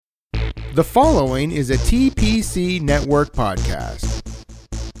The following is a TPC Network podcast.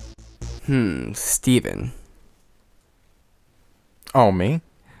 Steven. Oh, me?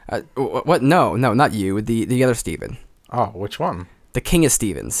 What? No, not you. The other Steven. Oh, which one? The King of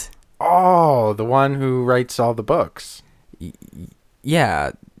Stevens. Oh, the one who writes all the books.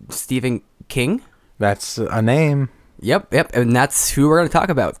 Yeah, Stephen King? That's a name. Yep, and that's who we're going to talk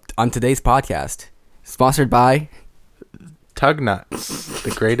about on today's podcast. Sponsored by... Tug Nuts,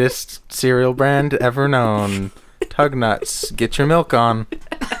 the greatest cereal brand ever known. Tug Nuts, get your milk on.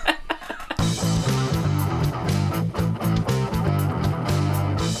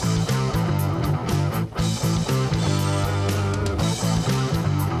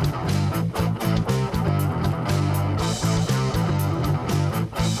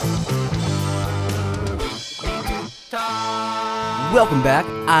 Welcome back.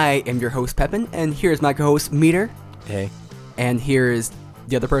 I am your host, Pepin, and here's my co-host, Meter. Hey. And here is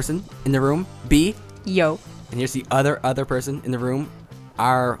the other person in the room, B. Yo. And here's the other person in the room,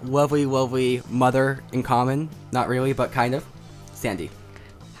 our lovely mother in common. Not really, but kind of. Sandy.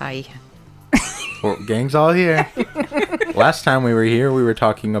 Hi. Well, gang's all here. Last time we were here, we were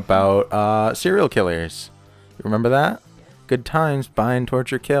talking about serial killers. You remember that? Good times, bind,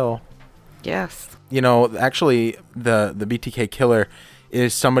 torture, kill. Yes. You know, actually, the BTK killer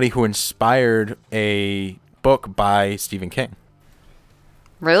is somebody who inspired a book by Stephen King.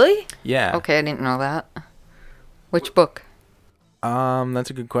 Really? Yeah. Okay, I didn't know that. Which book?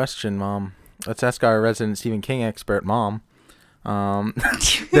 That's a good question, Mom. Let's ask our resident Stephen King expert, Mom.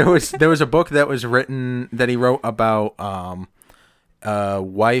 There was a book that was written that he wrote about a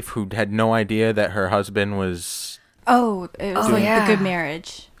wife who had no idea that her husband was. Oh, it was yeah. The Good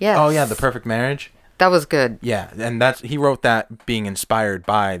Marriage. Yes. Oh yeah, The Perfect Marriage. That was good. Yeah, and he wrote that being inspired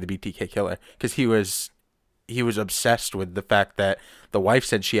by the BTK killer because he was obsessed with the fact that the wife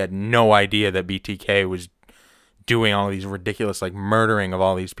said she had no idea that BTK was doing all these ridiculous, like, murdering of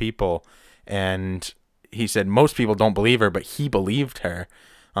all these people. And he said most people don't believe her, but he believed her.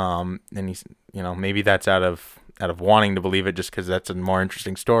 And he's, maybe that's out of wanting to believe it just because that's a more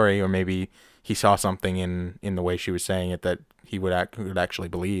interesting story, or maybe he saw something in the way she was saying it that he would actually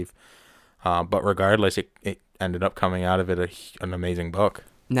believe. But regardless, it ended up coming out of it an amazing book.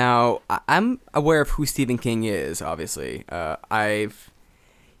 Now, I'm aware of who Stephen King is, obviously. I've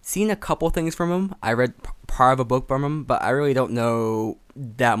seen a couple things from him. I read part of a book from him, but I really don't know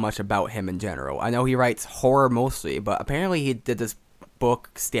that much about him in general. I know he writes horror mostly, but apparently he did this book,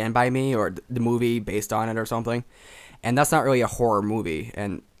 Stand By Me, or the movie based on it or something. And that's not really a horror movie.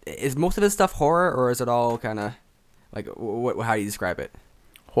 And is most of his stuff horror, or is it all kind of, like, how do you describe it?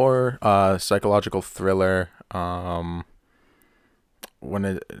 Horror, psychological thriller,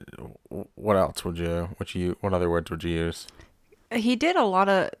 what else what other words would you use? He did a lot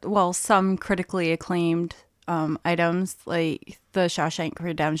of, some critically acclaimed items, like The Shawshank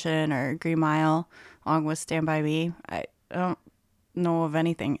Redemption or Green Mile, along with Stand By Me. I don't know of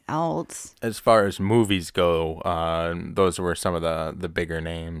anything else. As far as movies go, those were some of the bigger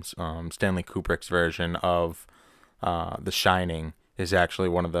names. Stanley Kubrick's version of The Shining is actually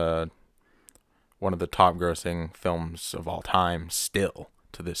one of the top grossing films of all time still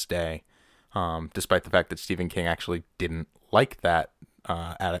to this day, despite the fact that Stephen King actually didn't like that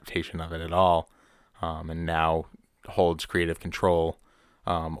adaptation of it at all, and now holds creative control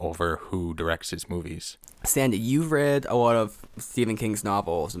over who directs his movies. Sandy, you've read a lot of Stephen King's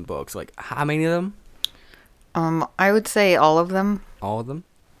novels and books. Like, how many of them? I would say all of them. All of them?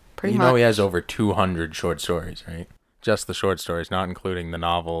 Pretty much. He has over 200 short stories, right? Just the short stories, not including the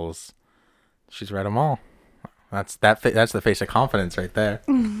novels. She's read them all. That's the face of confidence right there.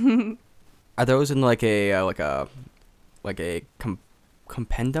 Are those in like a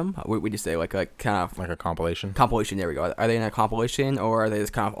compendium? What would you say? Like a kind of Like a compilation? Compilation. There we go. Are they in a compilation, or are they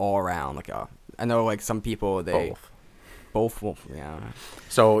just kind of all around? I know like some people both. Well, yeah.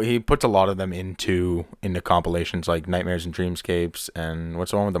 So he puts a lot of them into compilations like Nightmares and Dreamscapes, and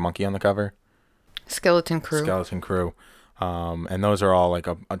what's the one with the monkey on the cover? Skeleton Crew. And those are all like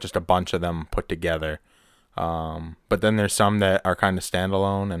just a bunch of them put together. But then there's some that are kind of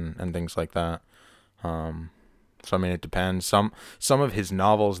standalone and things like that. So I mean, it depends. Some of his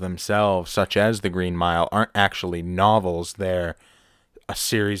novels themselves, such as The Green Mile, aren't actually novels. They're a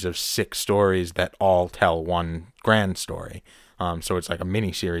series of 6 stories that all tell one grand story. So it's like a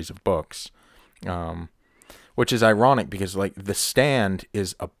mini series of books, which is ironic because like The Stand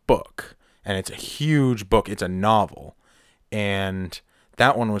is a book and it's a huge book. It's a novel, and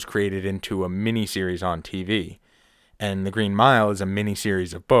that one was created into a mini series on TV. And The Green Mile is a mini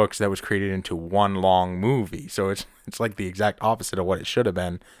series of books that was created into one long movie. So it's like the exact opposite of what it should have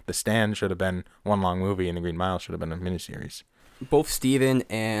been. The Stand should have been one long movie, and The Green Mile should have been a miniseries. Both Stephen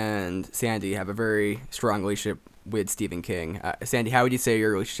and Sandy have a very strong relationship with Stephen King. Sandy, how would you say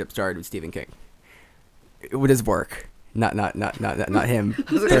your relationship started with Stephen King? With his work, not him.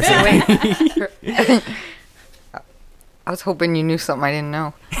 I was hoping you knew something I didn't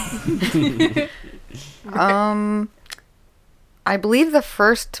know. I believe the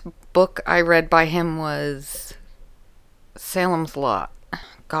first book I read by him was Salem's Lot.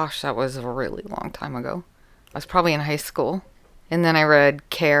 Gosh, that was a really long time ago. I was probably in high school. And then I read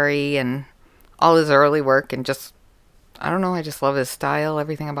Carrie and all his early work, and just, I don't know, I just love his style,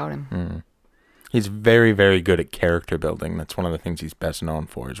 everything about him. Mm. He's very, very good at character building. That's one of the things he's best known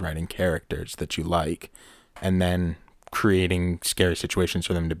for, is writing characters that you like and then creating scary situations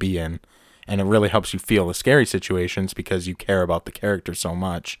for them to be in. And it really helps you feel the scary situations because you care about the character so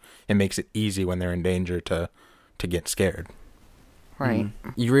much. It makes it easy when they're in danger to get scared. Right.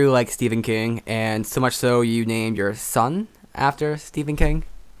 You really like Stephen King, and so much so you named your son after Stephen King?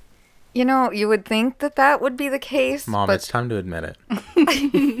 You know, you would think that would be the case. Mom, but it's time to admit it.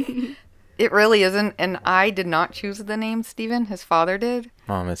 it really isn't. And I did not choose the name Stephen. His father did.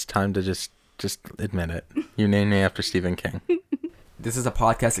 Mom, it's time to just admit it. You named me after Stephen King. This is a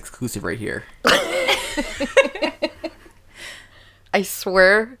podcast exclusive right here. I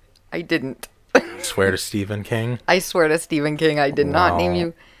swear I didn't. Swear to Stephen King? I swear to Stephen King, I did not name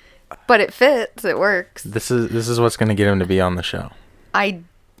you. But it fits. It works. This is what's going to get him to be on the show.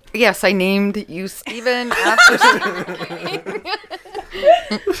 Yes, I named you Stephen after Stephen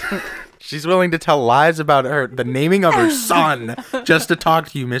King. She's willing to tell lies about the naming of her son just to talk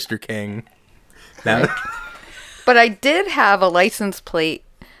to you, Mr. King. Now, But I did have a license plate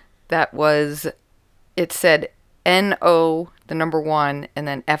that it said N-O, the number 1, and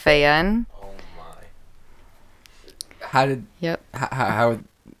then F-A-N. oh my. How would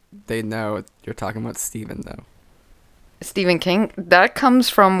they know you're talking about Stephen, though? Stephen King. That comes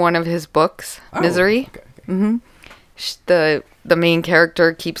from one of his books, Misery. Okay. Mm-hmm. The main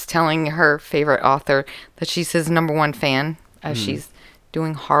character keeps telling her favorite author that she's his number 1 fan as she's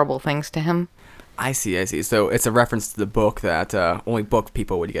doing horrible things to him. I see. So it's a reference to the book that only book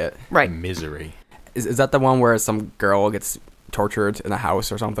people would get. Right. Misery. Is that the one where some girl gets tortured in a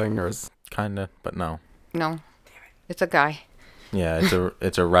house or something? Or is... Kinda, but no. No. It's a guy. Yeah,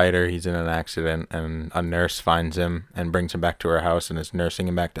 it's a writer. He's in an accident, and a nurse finds him and brings him back to her house and is nursing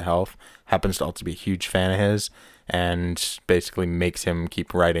him back to health. Happens to also be a huge fan of his, and basically makes him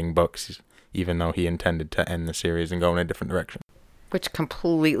keep writing books, even though he intended to end the series and go in a different direction. Which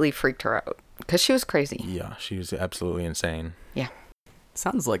completely freaked her out because she was crazy. Yeah, she was absolutely insane. Yeah.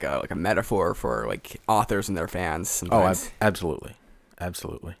 Sounds like a metaphor for like authors and their fans. Sometimes. Oh, absolutely.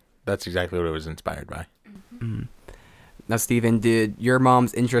 That's exactly what it was inspired by. Mm-hmm. Now, Stephen, did your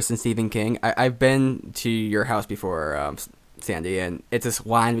mom's interest in Stephen King? I've been to your house before, Sandy, and it's just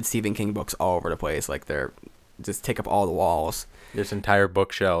lined with Stephen King books all over the place. Like they're just take up all the walls. There's entire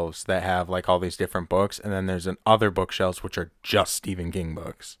bookshelves that have like all these different books, and then there's other bookshelves which are just Stephen King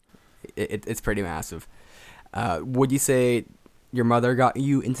books. It's pretty massive. Would you say your mother got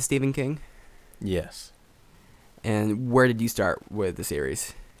you into Stephen King? Yes. And where did you start with the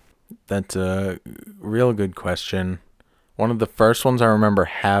series? That's a real good question. One of the first ones I remember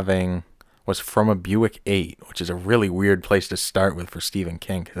having was From a Buick 8, which is a really weird place to start with for Stephen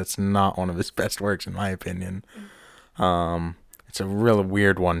King, because it's not one of his best works, in my opinion. It's a real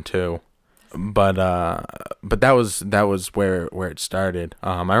weird one, too. But that was where it started.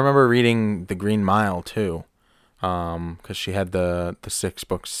 I remember reading The Green Mile, too, because she had the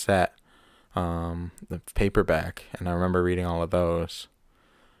 6-book set, the paperback, and I remember reading all of those.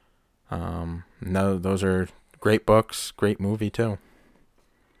 No, those are great books, great movie too.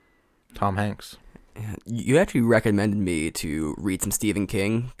 Tom Hanks. You actually recommended me to read some Stephen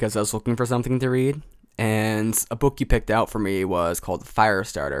King because I was looking for something to read, and a book you picked out for me was called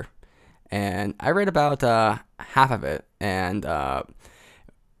Firestarter, and I read about half of it, and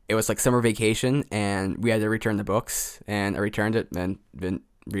it was like summer vacation, and we had to return the books, and I returned it and didn't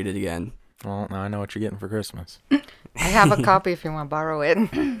read it again. Well, now I know what you're getting for Christmas. I have a copy if you want to borrow it.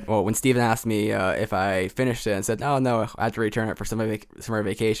 Well, when Steven asked me if I finished it and said, "Oh no, I have to return it for summer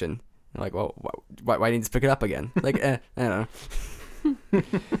vacation," I'm like, "Well, why didn't you just pick it up again?" Like, I don't know.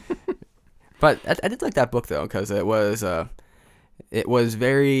 But I did like that book though, because it was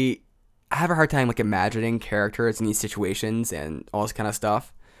very. I have a hard time like imagining characters in these situations and all this kind of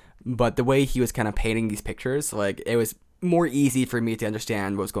stuff. But the way he was kind of painting these pictures, like it was more easy for me to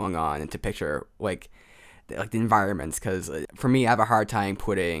understand what was going on and to picture like like the environments, because for me, I have a hard time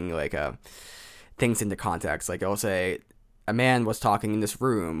putting like things into context. Like I'll say a man was talking in this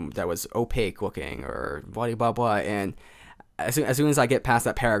room that was opaque looking, or blah blah blah, and as soon as I get past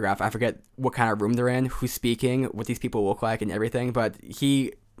that paragraph, I forget what kind of room they're in, who's speaking, what these people look like, and everything. But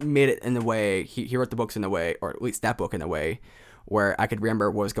he made it in a way, he wrote the books in a way, or at least that book in a way, where I could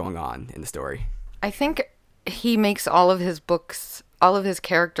remember what was going on in the story. I think he makes all of his books, all of his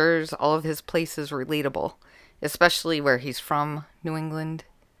characters, all of his places relatable, especially where he's from, New England.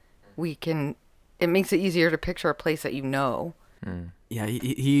 It makes it easier to picture a place that you know. Yeah,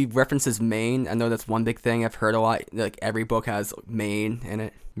 he references Maine. I know that's one big thing I've heard a lot. Like every book has Maine in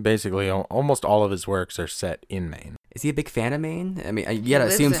it. Basically, almost all of his works are set in Maine. Is he a big fan of Maine? I mean, you gotta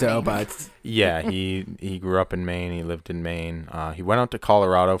assume so, Maine. but Yeah, he grew up in Maine. He lived in Maine. He went out to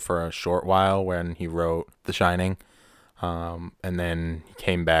Colorado for a short while when he wrote The Shining, and then he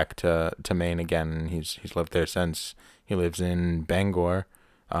came back to Maine again. And he's lived there since. He lives in Bangor,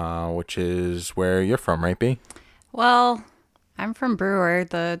 which is where you're from, right, B? Well, I'm from Brewer,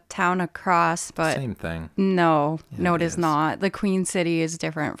 the town across, but Same thing. no, Yeah, it it is is. not. The Queen City is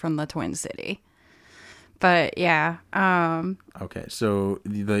different from the Twin City. But yeah, Okay, so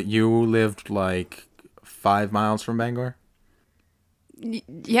you lived like 5 miles from Bangor?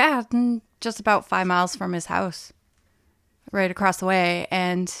 yeah, just about 5 miles from his house, right across the way.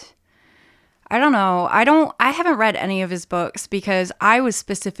 And I don't know. I haven't read any of his books because I was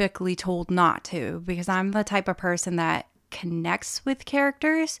specifically told not to, because I'm the type of person that connects with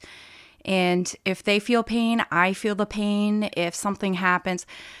characters. And if they feel pain, I feel the pain if something happens.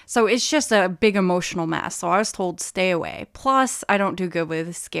 So it's just a big emotional mess. So I was told stay away. Plus, I don't do good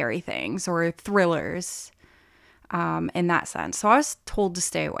with scary things or thrillers in that sense. So I was told to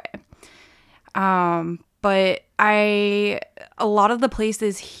stay away. But a lot of the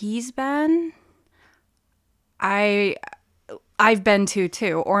places he's been, I've been to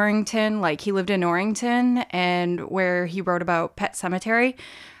too. Orrington, like he lived in Orrington, and where he wrote about Pet Cemetery.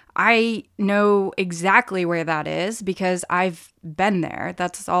 I know exactly where that is because I've been there.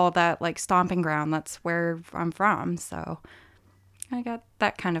 That's all that like stomping ground. That's where I'm from. So I got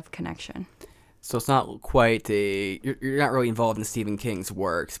that kind of connection. so it's not quite you're not really involved in Stephen King's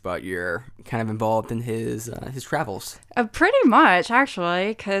works, but you're kind of involved in his travels. Pretty much, actually,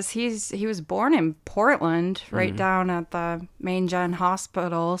 because he was born in Portland, right down at the Main Gen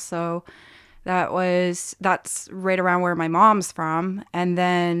Hospital. So that's right around where my mom's from. And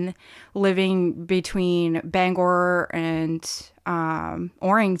then living between Bangor and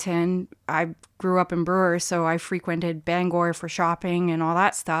Orrington, I grew up in Brewer, so I frequented Bangor for shopping and all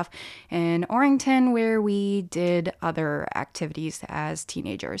that stuff. And Orrington, where we did other activities as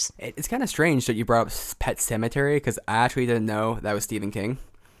teenagers. It's kind of strange that you brought up Pet Cemetery, because I actually didn't know that was Stephen King,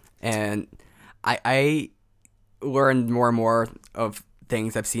 and I learned more and more of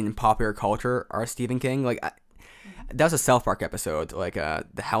things I've seen in popular culture are Stephen King. Like that was a South Park episode, like the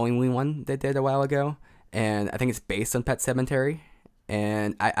Halloween one they did a while ago, and I think it's based on Pet Cemetery.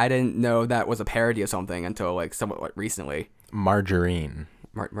 And I didn't know that was a parody of something until like somewhat recently. Margarine.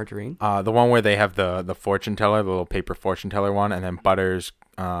 Margarine? The one where they have the fortune teller, the little paper fortune teller one, and then Butters,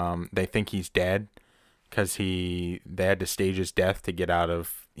 they think he's dead because they had to stage his death to get out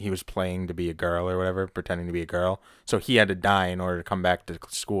of, he was playing to be a girl or whatever, pretending to be a girl. So he had to die in order to come back to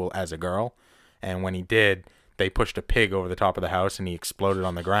school as a girl. And when he did, they pushed a pig over the top of the house and he exploded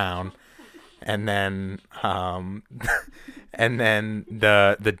on the ground. And then,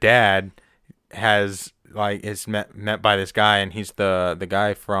 the dad is met by this guy, and he's the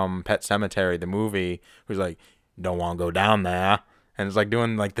guy from Pet Cemetery, the movie, who's like, don't want to go down there, and it's like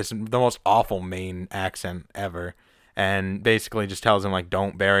doing like the most awful Maine accent ever, and basically just tells him like,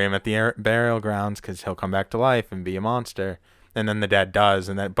 don't bury him at the burial grounds because he'll come back to life and be a monster. And then the dad does,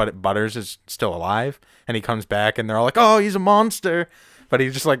 but Butters is still alive, and he comes back, and they're all like, oh, he's a monster. But he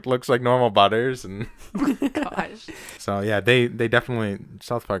just like looks like normal Butters, and Gosh. so yeah, they definitely,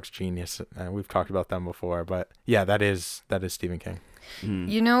 South Park's genius. We've talked about them before, but yeah, that is Stephen King.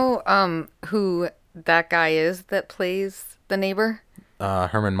 You know who that guy is that plays the neighbor?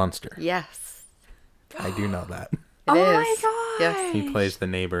 Herman Munster. Yes. I do know that. It is. my God. Yes. He plays the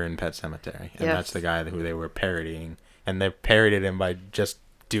neighbor in Pet Cemetery, and Yes. that's the guy who they were parodying, and they parodied him by just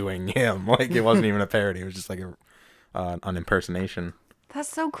doing him. Like it wasn't even a parody; it was just like an impersonation. That's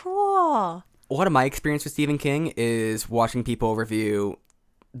so cool. A lot of my experience with Stephen King is watching people review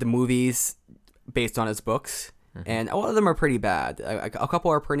the movies based on his books, and a lot of them are pretty bad. A couple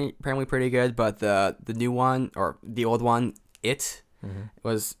are apparently pretty good, but the new one, or the old one,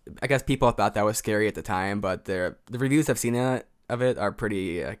 was, I guess people thought that was scary at the time, but the reviews I've seen of it are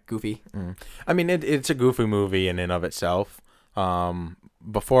pretty goofy. I mean, it's a goofy movie in and of itself.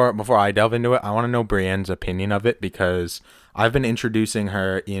 Before I delve into it, I want to know Brienne's opinion of it, because I've been introducing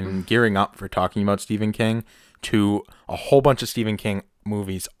her in gearing up for talking about Stephen King to a whole bunch of Stephen King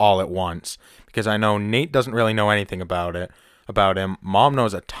movies all at once, because I know Nate doesn't really know anything about him. Mom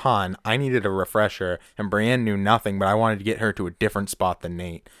knows a ton. I needed a refresher, and Brienne knew nothing, but I wanted to get her to a different spot than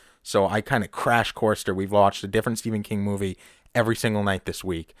Nate. So I kind of crash coursed her. We've watched a different Stephen King movie every single night this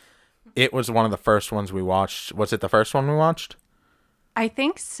week. It was one of the first ones we watched. Was it the first one we watched? I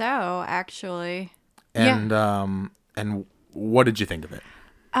think so, actually. And and what did you think of it?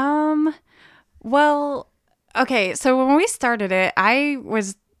 Well, okay, so when we started it, I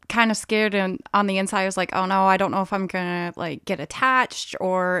was kind of scared, and on the inside I was like, oh no, I don't know if I'm gonna like get attached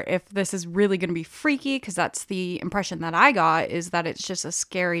or if this is really gonna be freaky, because that's the impression that I got, is that it's just a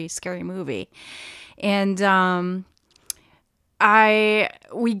scary movie. And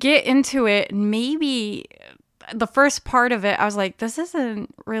we get into it, and maybe the first part of it I was like, this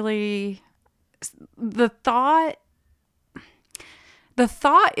isn't really the thought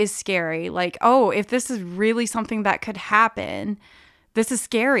is scary, like, oh, if this is really something that could happen, this is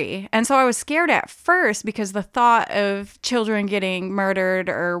scary. And so I was scared at first because the thought of children getting murdered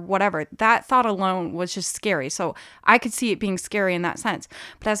or whatever, that thought alone was just scary. So I could see it being scary in that sense.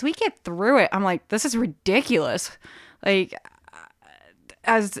 But as we get through it, I'm like, this is ridiculous. Like,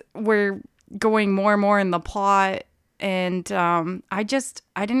 as we're going more and more in the plot, and I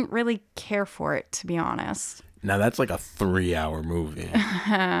didn't really care for it, to be honest. Now that's like a 3-hour movie,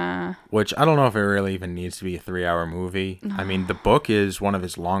 which I don't know if it really even needs to be a 3-hour movie. I mean, the book is one of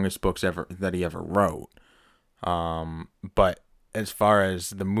his longest books ever that he ever wrote. But as far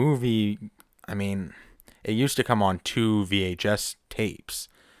as the movie, I mean, it used to come on 2 VHS tapes.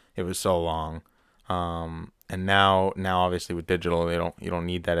 It was so long. And now obviously with digital, you don't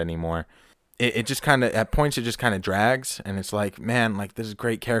need that anymore. It just kind of, at points, it just kind of drags, and it's like, man, like, this is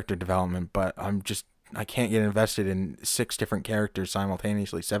great character development, but I can't get invested in 6 different characters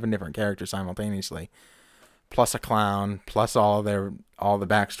simultaneously, 7 different characters simultaneously, plus a clown, plus all the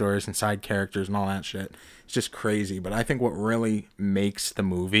backstories and side characters and all that shit. It's just crazy. But I think what really makes the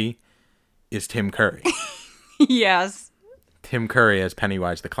movie is Tim Curry. Yes. Tim Curry as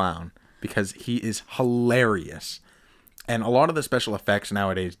Pennywise the Clown, because he is hilarious. And a lot of the special effects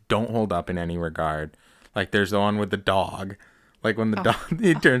nowadays don't hold up in any regard. Like, there's the one with the dog. Like, when the dog,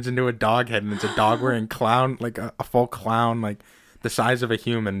 he turns into a dog head, and it's a dog wearing clown, like a full clown, like the size of a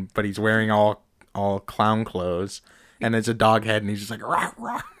human, but he's wearing all clown clothes, and it's a dog head, and he's just like, rah,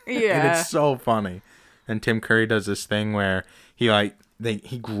 rah. Yeah. And it's so funny. And Tim Curry does this thing where he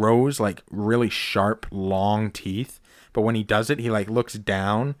grows like really sharp, long teeth, but when he does it, he like looks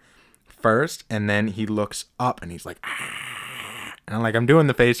down first, and then he looks up, and he's like, ah. And I'm doing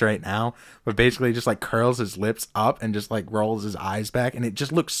the face right now, but basically just like curls his lips up and just like rolls his eyes back, and it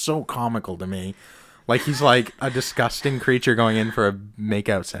just looks so comical to me. Like he's like a disgusting creature going in for a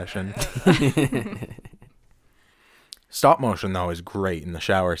makeout session. Stop motion though is great in the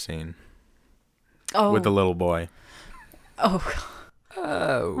shower scene. Oh. With the little boy. Oh.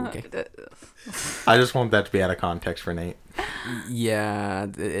 Oh, okay. I just want that to be out of context for Nate. Yeah,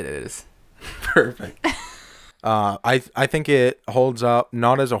 it is. Perfect. I think it holds up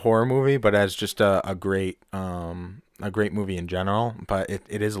not as a horror movie, but as just a great movie in general. But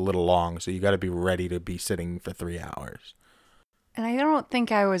it is a little long, so you got to be ready to be sitting for 3 hours. And I don't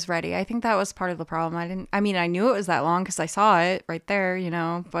think I was ready. I think that was part of the problem. I knew it was that long because I saw it right there,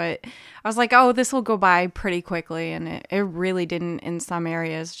 but I was like, oh, this will go by pretty quickly. And it really didn't in some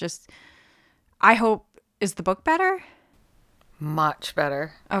areas. Just, I hope, is the book better? Much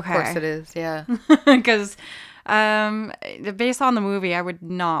better. Okay. Of course it is, yeah. Because based on the movie, I would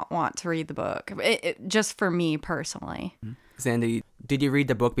not want to read the book. Just for me personally. Sandy, did you read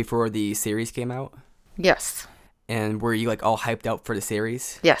the book before the series came out? Yes. And were you like all hyped out for the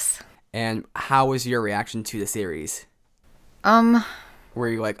series? Yes. And how was your reaction to the series? Were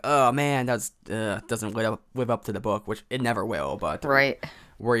you like, oh man, that's doesn't live up to the book, which it never will, but right.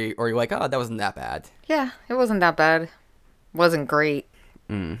 Or you like, oh, that wasn't that bad? Yeah, it wasn't that bad. Wasn't great.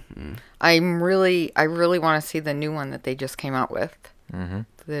 Mm-hmm. I really want to see the new one that they just came out with. Mm-hmm.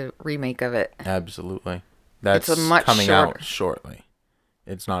 The remake of it. Absolutely. That's coming out shortly.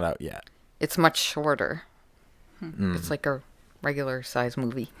 It's not out yet. It's much shorter. It's like a regular size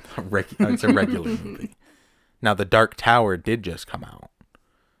movie. It's a regular movie. Now, The Dark Tower did just come out.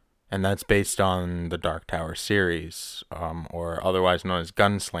 And that's based on the Dark Tower series, or otherwise known as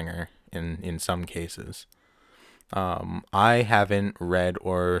Gunslinger in some cases. I haven't read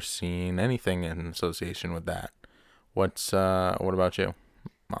or seen anything in association with that. What about you,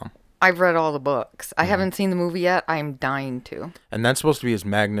 Mom? I've read all the books. I haven't seen the movie yet. I'm dying to. And that's supposed to be his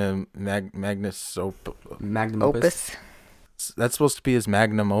magnum Opus. That's supposed to be his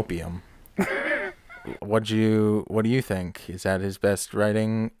magnum opium. What do you think? Is that his best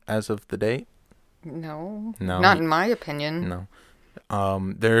writing as of the date? No. No. Not in my opinion.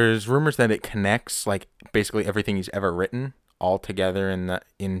 No. There's rumors that it connects like basically everything he's ever written all together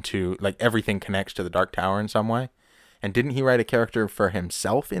into like everything connects to the Dark Tower in some way. And didn't he write a character for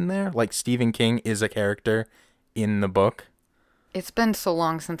himself in there? Like Stephen King is a character in the book. It's been so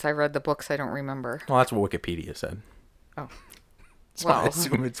long since I read the books, I don't remember. Well, that's what Wikipedia said. Oh. So I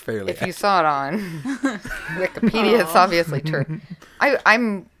assume it's fairly. If you saw it on Wikipedia, it's obviously true.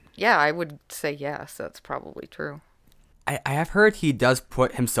 I would say yes, that's probably true. I have heard he does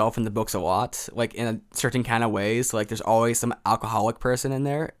put himself in the books a lot, like in a certain kind of ways. Like there's always some alcoholic person in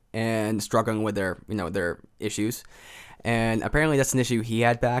there and struggling with their issues. And apparently that's an issue he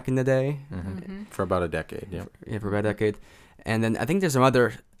had back in the day. Mm-hmm. For about a decade, yeah. Yeah, for about a decade. And then I think there's some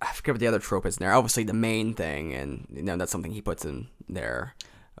other, I forget what the other trope is in there. Obviously the main thing, and that's something he puts in there.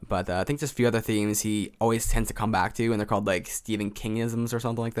 But I think there's a few other themes he always tends to come back to, and they're called like Stephen Kingisms or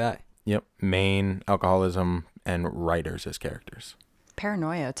something like that. Yep, Maine, alcoholism, and writers as characters.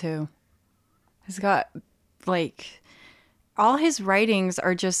 Paranoia too. He's got like all his writings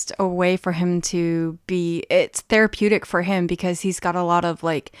are just a way for him to be. It's therapeutic for him because he's got a lot of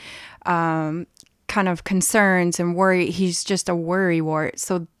like kind of concerns and worry. He's just a worrywart.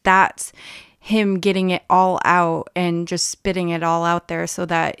 So that's him getting it all out and just spitting it all out there so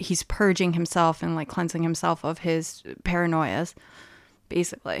that he's purging himself and like cleansing himself of his paranoias,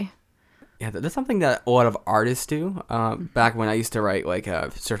 basically. Yeah, that's something that a lot of artists do. Back when I used to write like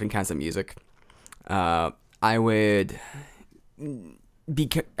certain kinds of music, I would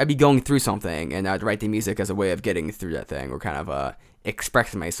I'd be going through something and I'd write the music as a way of getting through that thing or kind of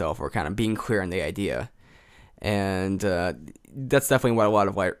expressing myself or kind of being clear on the idea. And that's definitely what a lot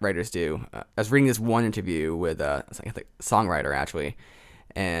of writers do. I was reading this one interview with I think a songwriter actually,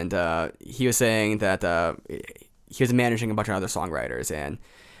 and he was saying that he was managing a bunch of other songwriters, and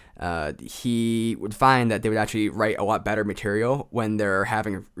he would find that they would actually write a lot better material when they're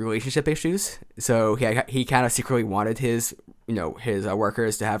having relationship issues. So he kind of secretly wanted his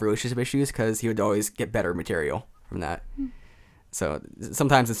workers to have relationship issues because he would always get better material from that. So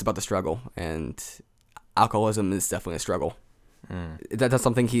sometimes it's about the struggle, and alcoholism is definitely a struggle. That's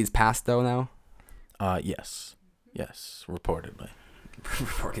something he's past though now? Yes, reportedly.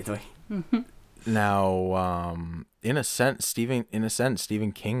 Reportedly. Now, in a sense,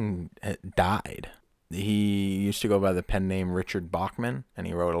 Stephen King died. He used to go by the pen name Richard Bachman, and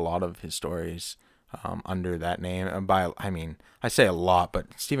he wrote a lot of his stories under that name. I say a lot, but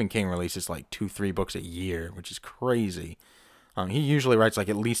Stephen King releases like 2-3 books a year, which is crazy. He usually writes like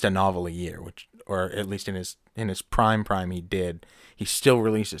at least a novel a year, or at least in his prime he did. He still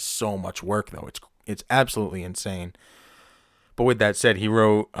releases so much work though. It's absolutely insane. But with that said, he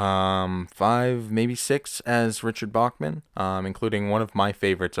wrote 5, maybe 6 as Richard Bachman, including one of my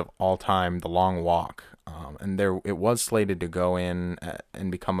favorites of all time, The Long Walk. And it was slated to go in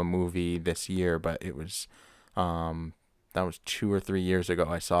and become a movie this year, but it was that was 2 or 3 years ago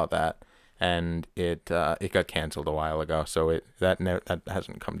I saw that, and it got canceled a while ago, so that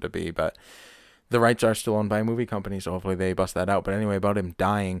hasn't come to be. But the rights are still owned by a movie company, so hopefully they bust that out. But anyway, about him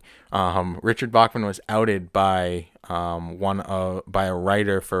dying, Richard Bachman was outed by by a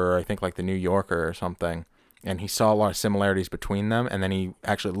writer for, I think, like the New Yorker or something, and he saw a lot of similarities between them, and then he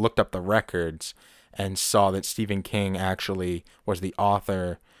actually looked up the records and saw that Stephen King actually was the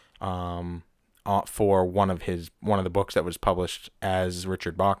author for one of the books that was published as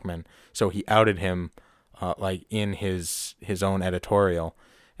Richard Bachman. So he outed him like in his own editorial.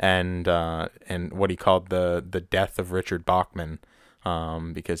 And what he called the death of Richard Bachman,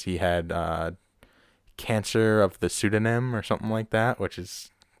 because he had cancer of the pseudonym or something like that, which is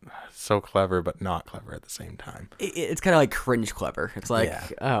so clever but not clever at the same time. It's kind of like cringe clever. It's like,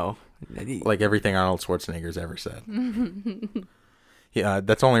 oh. Like everything Arnold Schwarzenegger's ever said. Yeah,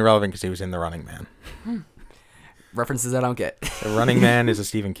 that's only relevant because he was in The Running Man. References I don't get. The Running Man is a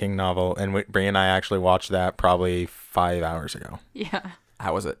Stephen King novel, and Brie and I actually watched that probably 5 hours ago. Yeah.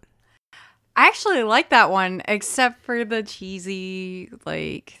 How was it? I actually like that one, except for the cheesy,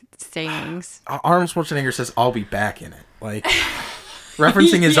 like, sayings. Arnold Schwarzenegger says, "I'll be back" in it. Like,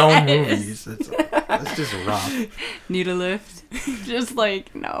 referencing his own movies. It's just rough. Need a lift? Just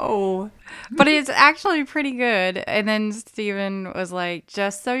like, no. But it's actually pretty good. And then Steven was like,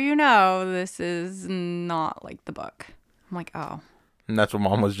 just so you know, this is not like the book. I'm like, oh. And that's what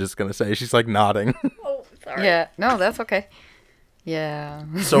Mom was just going to say. She's like nodding. Oh, Sorry. Yeah, no, that's okay. Yeah.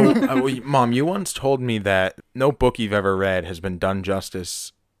 So, Mom, you once told me that no book you've ever read has been done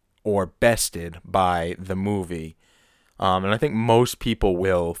justice or bested by the movie. And I think most people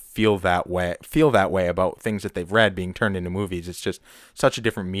will feel that way about things that they've read being turned into movies. It's just such a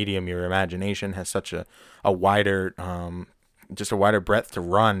different medium. Your imagination has such a wider, just a wider breadth to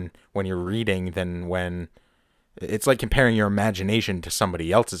run when you're reading than when it's like comparing your imagination to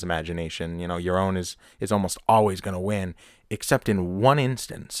somebody else's imagination. You know, your own is almost always going to win, except in one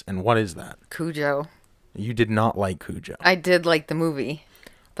instance. And what is that? Cujo. You did not like Cujo. I did like the movie,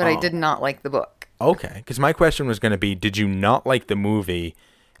 but I did not like the book. Okay, because my question was going to be, did you not like the movie,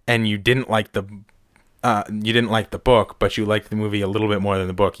 and you didn't like the book, but you liked the movie a little bit more than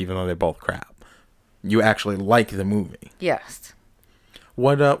the book, even though they're both crap? You actually like the movie. Yes.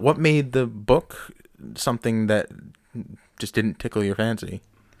 What made the book something that just didn't tickle your fancy?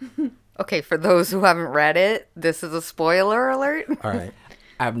 Okay, for those who haven't read it, this is a spoiler alert. All right.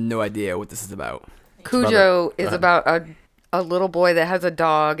 I have no idea what this is about. Cujo is about a little boy that has a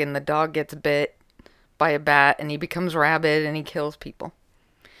dog, and the dog gets bit by a bat, and he becomes rabid, and he kills people.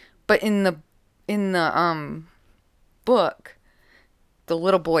 But in the book, the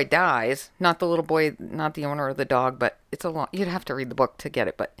little boy dies. Not the little boy, not the owner of the dog, but it's a long. You'd have to read the book to get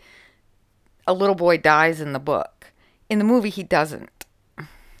it. But a little boy dies in the book. In the movie, he doesn't.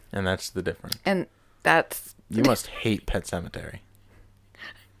 And that's the difference. And that's. You must hate Pet Sematary.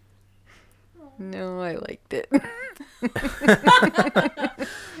 No, I liked it.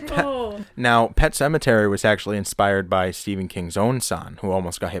 Now, Pet Sematary was actually inspired by Stephen King's own son, who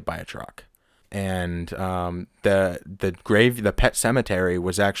almost got hit by a truck. And the Pet Cemetery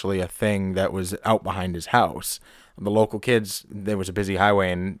was actually a thing that was out behind his house. The local kids, there was a busy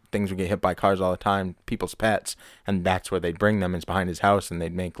highway, and things would get hit by cars all the time, people's pets, and that's where they'd bring them. It's behind his house, and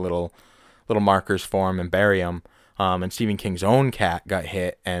they'd make little markers for him and bury him. And Stephen King's own cat got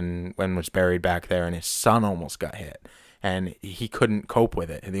hit and was buried back there, and his son almost got hit. And he couldn't cope with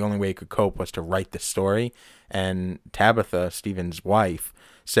it. The only way he could cope was to write the story. And Tabitha, Stephen's wife,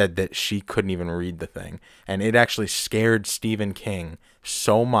 said that she couldn't even read the thing. And it actually scared Stephen King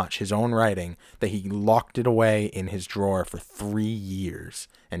so much, his own writing, that he locked it away in his drawer for 3 years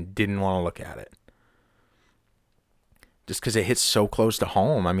and didn't want to look at it. Just because it hits so close to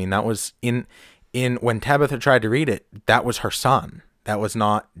home. I mean, that was in when Tabitha tried to read it, that was her son. That was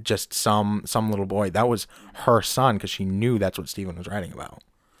not just some little boy. That was her son, because she knew that's what Stephen was writing about.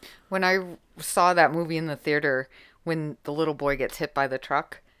 When I saw that movie in the theater, when the little boy gets hit by the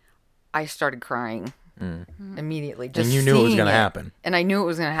truck, I started crying immediately. Just and you knew it was going to happen. And I knew it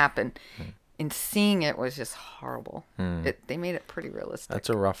was going to happen. And seeing it was just horrible. They made it pretty realistic. That's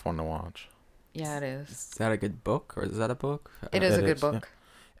a rough one to watch. Yeah, it is. Is that a good book, or is that a book? It is a good book. Yeah.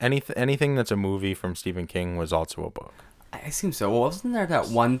 Anything that's a movie from Stephen King was also a book. I assume so. Well, wasn't there that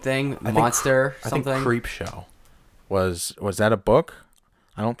one thing, Monster something? I think Creep Show. Was that a book?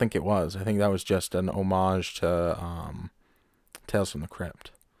 I don't think it was. I think that was just an homage to Tales from the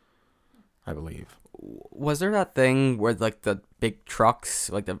Crypt, I believe. Was there that thing where like the big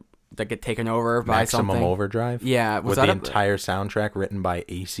trucks that get taken over by something? Maximum Overdrive? Yeah. Was that the entire soundtrack written by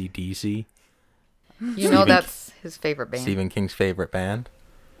AC/DC? You know that's his favorite band. Stephen King's favorite band.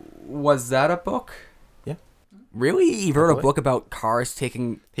 Was that a book? Yeah. Really? He wrote a book about cars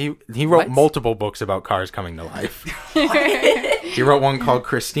taking... He wrote multiple books about cars coming to life. He wrote one called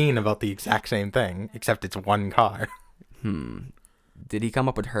Christine about the exact same thing, except it's one car. Did he come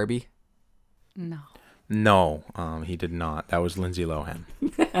up with Herbie? No. No, he did not. That was Lindsay Lohan.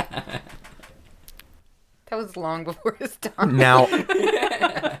 That was long before his time. Now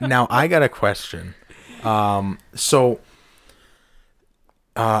I got a question.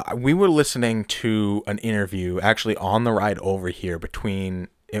 We were listening to an interview actually on the ride over here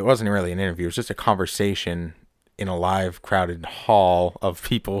it wasn't really an interview, it was just a conversation in a live crowded hall of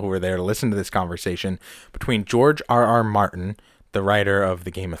people who were there to listen to this conversation between George R.R. Martin, the writer of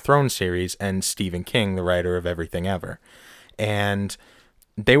the Game of Thrones series, and Stephen King, the writer of Everything Ever. And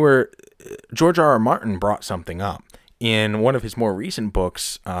George R.R. Martin brought something up. In one of his more recent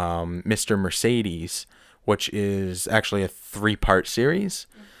books, Mr. Mercedes, which is actually a 3-part series.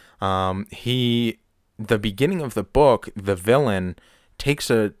 The beginning of the book, the villain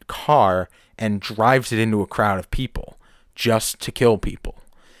takes a car and drives it into a crowd of people just to kill people.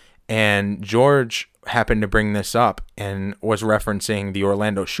 And George happened to bring this up and was referencing the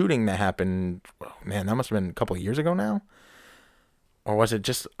Orlando shooting that happened. Oh, man, that must have been a couple of years ago now. Or was it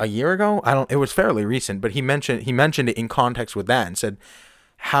just a year ago? It was fairly recent, but he mentioned it in context with that and said,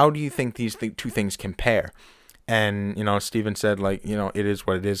 how do you think these two things compare? And, Stephen said, it is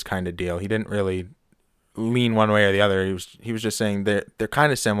what it is kind of deal. He didn't really lean one way or the other. He was just saying they're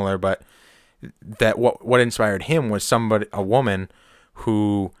kind of similar, but that what inspired him was a woman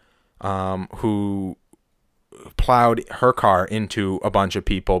who plowed her car into a bunch of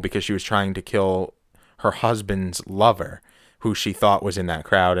people because she was trying to kill her husband's lover, who she thought was in that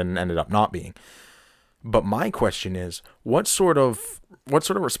crowd and ended up not being. But my question is, what sort of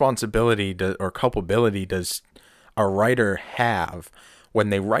responsibility or culpability does a writer have when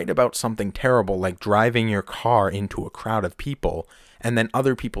they write about something terrible like driving your car into a crowd of people, and then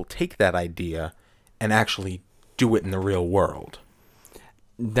other people take that idea and actually do it in the real world?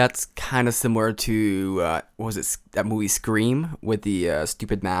 That's kind of similar to what was it, that movie Scream with the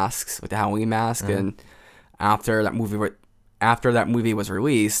stupid masks, with the Halloween mask, and after that movie was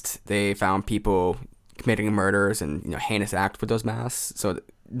released, they found people committing murders and heinous acts with those masks. So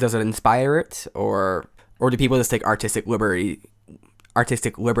does it inspire it, or do people just take artistic liberty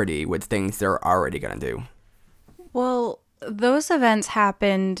with things they're already gonna do? Well, those events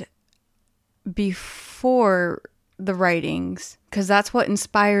happened before the writings, because that's what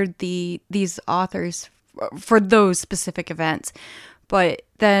inspired these authors for those specific events. But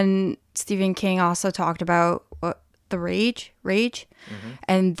then Stephen King also talked about the rage,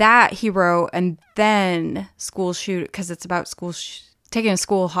 and that he wrote, and then school shoot, because it's about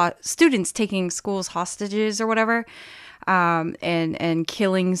students taking schools hostages or whatever, and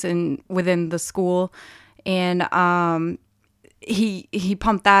killings within the school, and he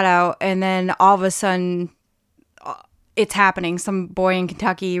pumped that out, and then all of a sudden it's happening. Some boy in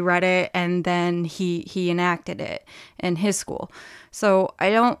Kentucky read it, and then he enacted it in his school. So I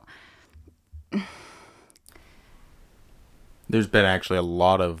don't. There's been actually a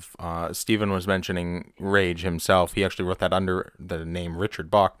lot of Stephen was mentioning Rage himself. He actually wrote that under the name Richard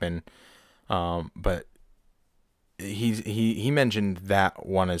Bachman, but he mentioned that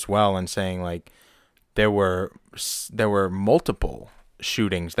one as well, and saying like there were multiple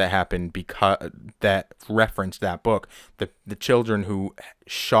shootings that happened because that referenced that book. The children who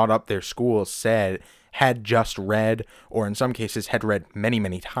shot up their school had just read, or in some cases had read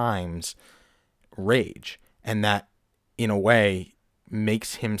many times, Rage, and that in a way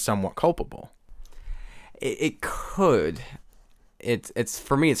makes him somewhat culpable. It could. It's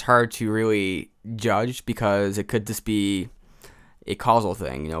for me, it's hard to really judge, because it could just be a causal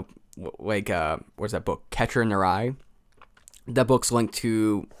thing, like what's that book, Catcher in the Rye? That book's linked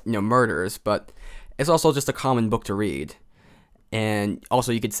to murders, but it's also just a common book to read. And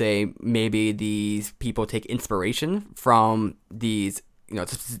also, you could say maybe these people take inspiration from these,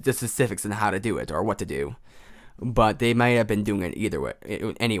 the specifics on how to do it or what to do, but they might have been doing it either way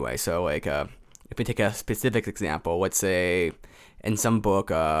anyway. So like, if we take a specific example, let's say in some book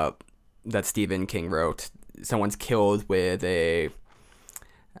that Stephen King wrote, someone's killed with a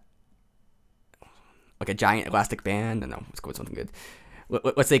giant elastic band. I don't know, let's go with something good.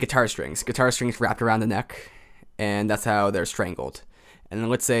 Let's say guitar strings wrapped around the neck, and that's how they're strangled. And then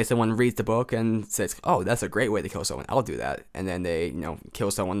let's say someone reads the book and says, "Oh, that's a great way to kill someone. I'll do that." And then they,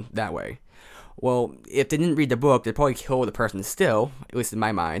 kill someone that way. Well, if they didn't read the book, they'd probably kill the person still, at least in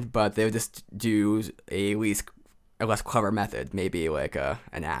my mind, but they would just do a less clever method, maybe like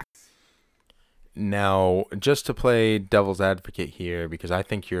an axe. Now, just to play devil's advocate here, because I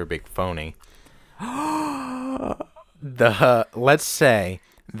think you're a big phony. Let's say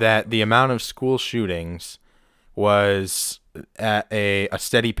that the amount of school shootings was at a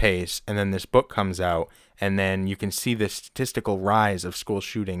steady pace, and then this book comes out, and then you can see the statistical rise of school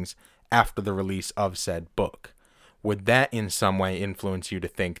shootings after the release of said book. Would that in some way influence you to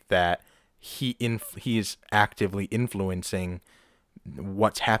think that he is actively influencing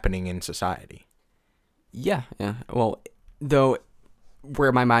what's happening in society? Yeah. Well, though,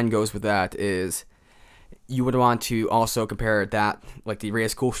 where my mind goes with that is, you would want to also compare that, like the rate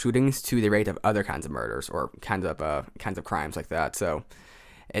of school shootings, to the rate of other kinds of murders or kinds of crimes like that. So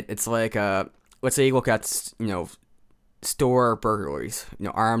it's like, let's say you look at store burglaries,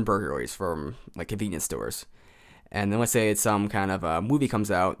 armed burglaries from like convenience stores, and then let's say it's some kind of a movie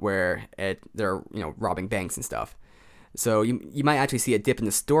comes out where they're robbing banks and stuff. So you might actually see a dip in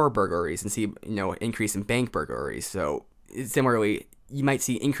the store burglaries and see increase in bank burglaries. So similarly, you might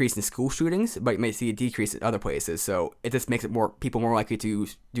see increase in school shootings, but you might see a decrease in other places. So it just makes it people more likely to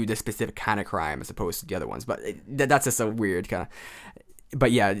do this specific kind of crime as opposed to the other ones. But that's just a weird kind of.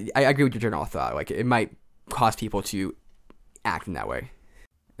 But yeah, I agree with your general thought. Like, it might cause people to act in that way.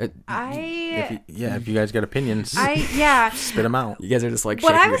 If you guys got opinions, yeah. spit them out. You guys are just like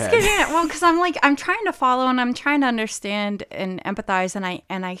What shaking I your was head. getting at, well, because I'm trying to follow and I'm trying to understand and empathize,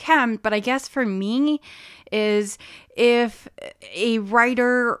 and I can, but I guess for me is if a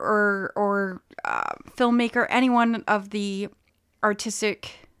writer or filmmaker, anyone of the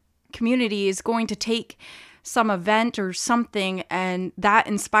artistic community is going to take some event or something and that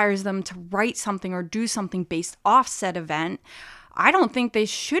inspires them to write something or do something based off said event, I don't think they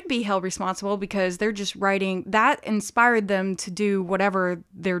should be held responsible because they're just writing that inspired them to do whatever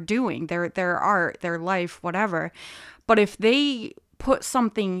they're doing, their art, their life, whatever. But if they put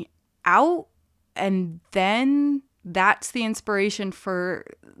something out and then that's the inspiration for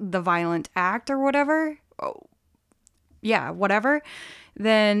the violent act or whatever, whatever,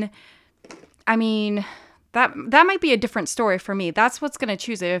 then I mean, that might be a different story for me. That's what's going to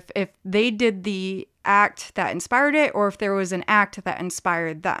choose it. If they did the act that inspired it or if there was an act that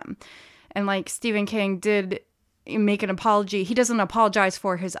inspired them. And like Stephen King did make an apology. He doesn't apologize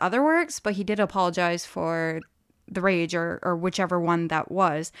for his other works, but he did apologize for The Rage or whichever one that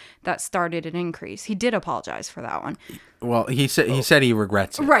was that started an increase. He did apologize for that one. Well, he said he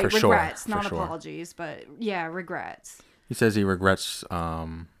regrets it. Right, for sure. regrets, not for sure. apologies, but yeah, regrets. He says he regrets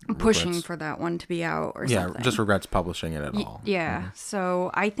Pushing for that one to be out or something. Yeah, just regrets publishing it at all. Yeah.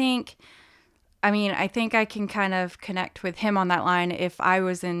 So I think I can kind of connect with him on that line. If I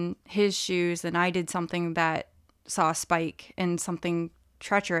was in his shoes and I did something that saw a spike in something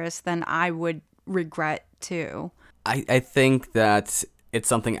treacherous, then I would regret too. I think that it's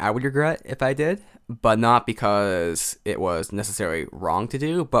something I would regret if I did, but not because it was necessarily wrong to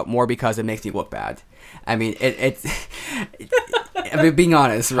do, but more because it makes me look bad. I mean, I mean, being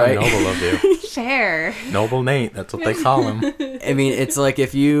honest, right? How noble of you. Fair. Noble Nate, that's what they call him. I mean, it's like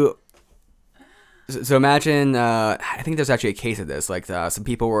if you... So imagine, I think there's actually a case of this. Like some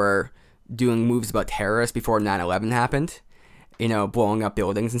people were doing moves about terrorists before 9/11 happened, you know, blowing up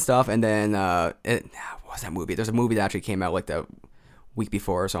buildings and stuff. And then, what was that movie? There's a movie that actually came out like the week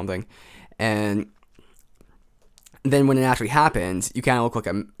before or something. And then when it actually happens, you kind of look like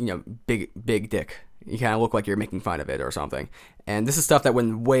a big dick. You kind of look like you're making fun of it or something. And this is stuff that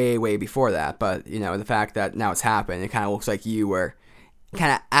went way, way before that. But, you know, the fact that now it's happened, it kind of looks like you were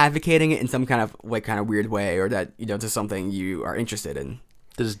kind of advocating it in some kind of weird way, or that, you know, just something you are interested in.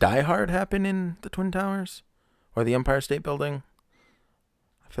 Does Die Hard happen in the Twin Towers or the Empire State Building?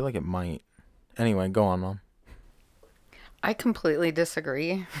 I feel like it might. Anyway, go on, Mom. I completely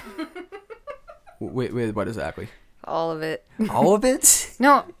disagree. With what exactly? All of it. All of it?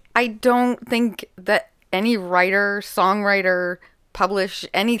 No, I don't think that any writer, songwriter, publisher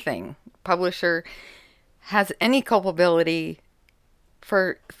has any culpability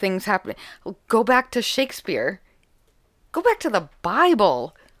for things happening. Go back to Shakespeare. Go back to the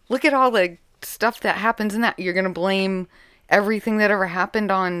Bible. Look at all the stuff that happens in that. You're going to blame everything that ever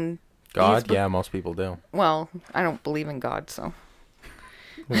happened on God? Yeah, most people do. Well, I don't believe in God, so.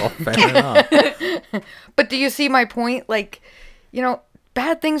 Well, fair enough. But do you see my point? Like, you know,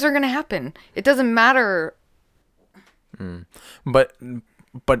 bad things are going to happen. It doesn't matter. But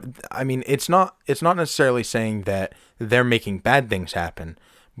I mean, it's not necessarily saying that they're making bad things happen,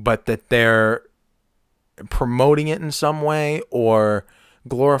 but that they're promoting it in some way or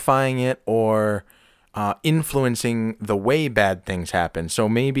glorifying it or influencing the way bad things happen. So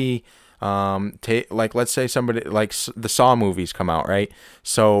maybe let's say somebody like the Saw movies come out, right?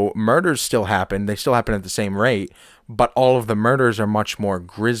 So murders still happen. They still happen at the same rate, but all of the murders are much more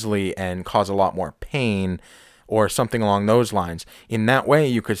grisly and cause a lot more pain, or something along those lines. In that way,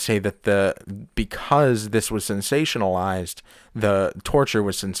 you could say that because this was sensationalized, the torture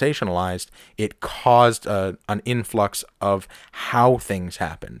was sensationalized, it caused an influx of how things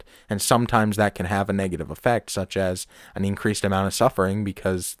happened. And sometimes that can have a negative effect, such as an increased amount of suffering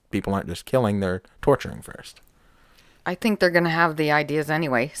because people aren't just killing, they're torturing first. I think they're going to have the ideas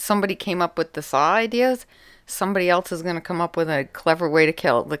anyway. Somebody came up with the Saw ideas. Somebody else is going to come up with a clever way to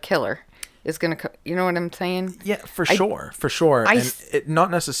kill the killer. Is going to, you know what I'm saying? Yeah, for sure. And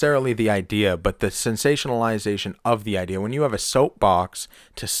not necessarily the idea, but the sensationalization of the idea. When you have a soapbox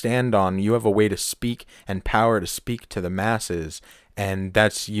to stand on, you have a way to speak and power to speak to the masses, and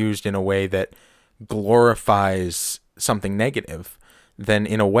that's used in a way that glorifies something negative, then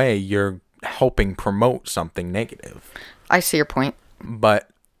in a way you're helping promote something negative. I see your point. But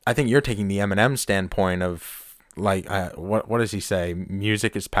I think you're taking the Eminem standpoint of, like, what does he say?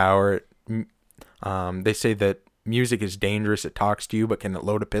 Music is power. They say that music is dangerous. It talks to you, but can it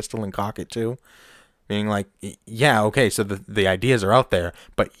load a pistol and cock it too? Meaning, like, yeah, okay, so the ideas are out there,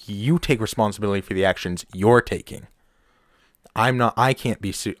 but you take responsibility for the actions you're taking. I can't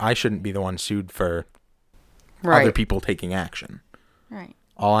be sued. I shouldn't be the one sued for Right. other people taking action. Right.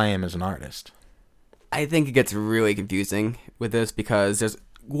 All I am is an artist. I think it gets really confusing with this because there's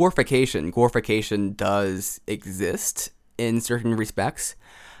glorification. Glorification does exist in certain respects,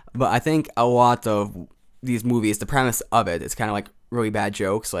 but I think a lot of these movies, the premise of it is kind of like really bad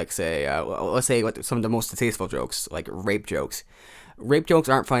jokes, like say, let's say like some of the most distasteful jokes, like rape jokes. Rape jokes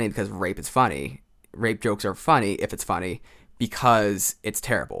aren't funny because rape is funny. Rape jokes are funny if it's funny because it's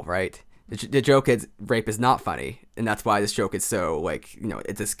terrible, right? The joke is rape is not funny, and that's why this joke is so like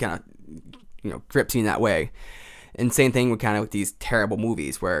it just kind of grips you in that way. And same thing with kind of like these terrible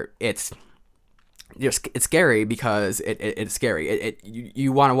movies where it's scary because it's scary.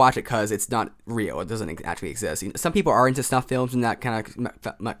 You want to watch it because it's not real. It doesn't actually exist. Some people are into snuff films and that kind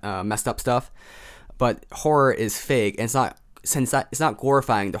of messed up stuff, but horror is fake, and it's not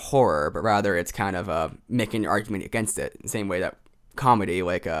glorifying the horror, but rather it's kind of making an argument against it. In the same way that comedy,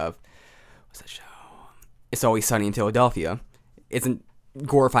 like what's that show? It's Always Sunny in Philadelphia, isn't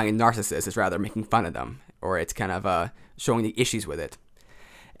glorifying narcissists. It's rather making fun of them, or it's kind of showing the issues with it.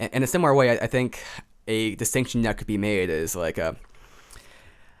 In a similar way, I think a distinction that could be made is like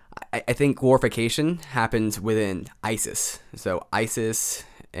I think glorification happens within ISIS. So ISIS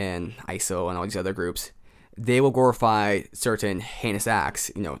and ISIL and all these other groups, they will glorify certain heinous acts,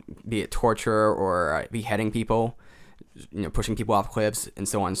 be it torture or beheading people, pushing people off cliffs, and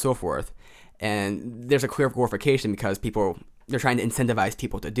so on and so forth. And there's a clear glorification because they're trying to incentivize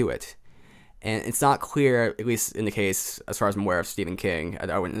people to do it. And it's not clear, at least in the case, as far as I'm aware of Stephen King,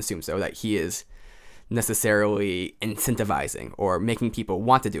 I wouldn't assume so, that he is necessarily incentivizing or making people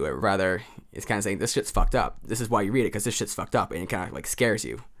want to do it. Rather, it's kind of saying, this shit's fucked up. This is why you read it, because this shit's fucked up, and it kind of like scares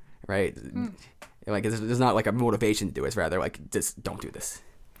you, right? Like, there's not like a motivation to do it. It's rather like, just don't do this.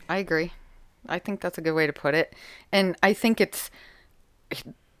 I agree. I think that's a good way to put it. And I think it's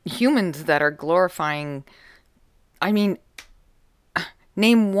humans that are glorifying. I mean,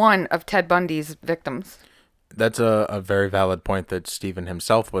 name one of Ted Bundy's victims. That's a very valid point that Stephen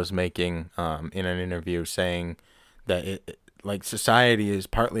himself was making in an interview, saying that like society is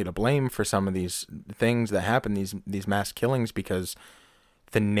partly to blame for some of these things that happen, these mass killings, because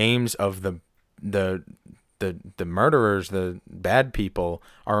the names of the murderers, the bad people,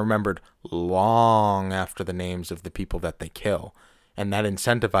 are remembered long after the names of the people that they kill, and that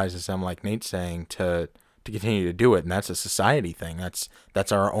incentivizes them, like Nate's saying, to continue to do it. And that's a society thing.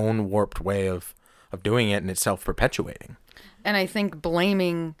 That's our own warped way of doing it, and it's self-perpetuating. And I think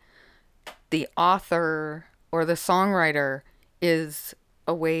blaming the author or the songwriter is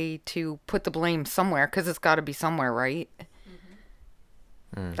a way to put the blame somewhere, because it's got to be somewhere, right?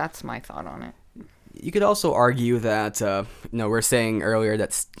 Mm-hmm. That's my thought on it. You could also argue that, we're saying earlier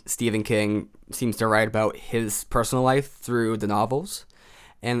that Stephen King seems to write about his personal life through the novels.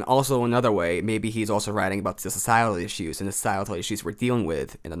 And also another way, maybe he's also writing about the societal issues and the societal issues we're dealing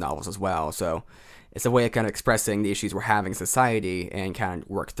with in the novels as well. So it's a way of kind of expressing the issues we're having in society and kind of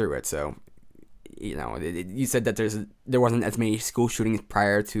work through it. So, you said that there wasn't as many school shootings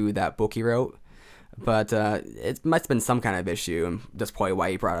prior to that book he wrote, but it must have been some kind of issue, and that's probably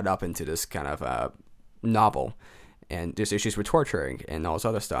why he brought it up into this kind of novel. And there's issues with torturing and all this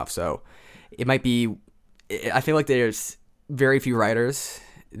other stuff. So it might be, I feel like there's very few writers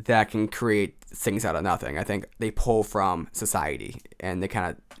that can create things out of nothing. I think they pull from society and they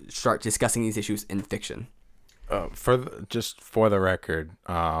kind of start discussing these issues in fiction. For the record,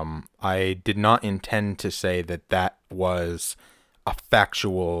 I did not intend to say that was a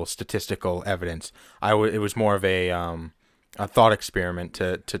factual statistical evidence. It was more of a thought experiment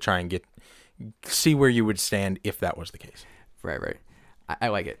to try and see where you would stand if that was the case. Right. I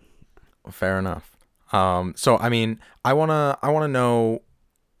like it. Fair enough. So I mean, I wanna know,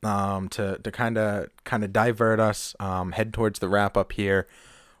 to kind of divert us, head towards the wrap up here.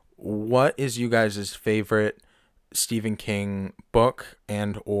 What is you guys' favorite Stephen King book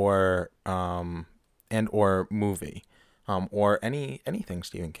and or movie, or anything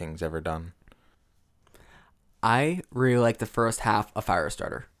Stephen King's ever done? I really like the first half of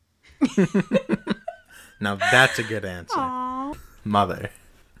Firestarter. Now that's a good answer. Aww. Mother.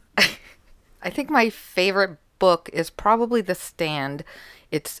 I think my favorite book is probably The Stand.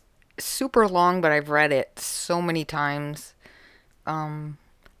 It's super long, but I've read it so many times.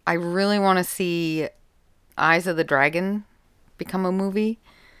 I really want to see Eyes of the Dragon become a movie,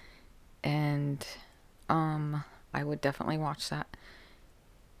 and I would definitely watch that.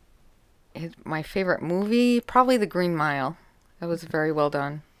 My favorite movie, probably The Green Mile. That was very well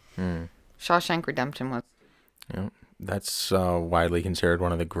done. Shawshank Redemption was. Yeah, that's widely considered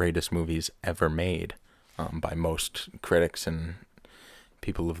one of the greatest movies ever made. by most critics and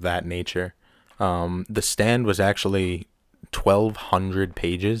people of that nature. The Stand was actually 1,200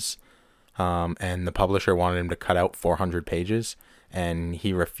 pages, and the publisher wanted him to cut out 400 pages, and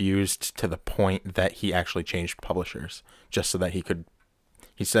he refused to the point that he actually changed publishers just so that he could.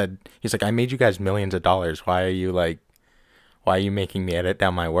 He's like, I made you guys millions of dollars. Why are you making me edit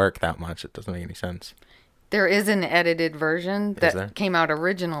down my work that much? It doesn't make any sense. There is an edited version there? that came out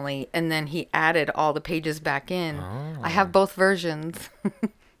originally, and then he added all the pages back in. Oh. I have both versions.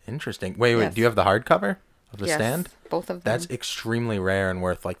 Interesting. Wait, Yes. do you have the hardcover of The Yes, Stand? both of them. That's extremely rare and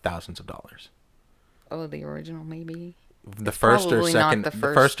worth like thousands of dollars. Oh, the original maybe. The first or Probably not second, the the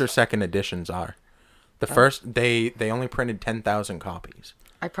first. first or second editions are. The first, they only printed 10,000 copies.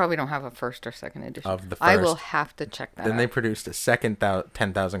 I probably don't have a first or second edition. Of the I will first. have to check that Then out. they produced a second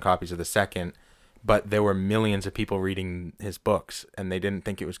 10,000 copies of the second, but there were millions of people reading his books, and they didn't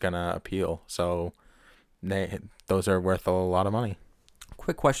think it was gonna appeal. So, those are worth a lot of money.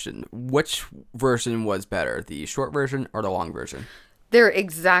 Quick question: which version was better, the short version or the long version? They're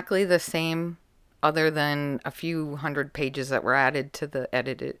exactly the same, other than a few hundred pages that were added to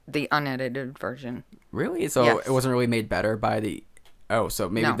the unedited version. Really? So Yes. it wasn't really made better by the. Oh, so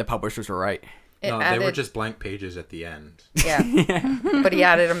maybe No. the publishers were right. It added, just blank pages at the end. yeah, but he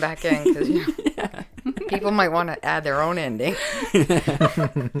added them back in because people might want to add their own ending.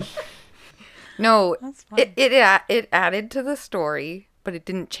 No, That's fine. it added to the story, but it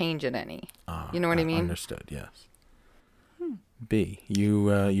didn't change it any. You know what I mean? Understood. Yes. B, you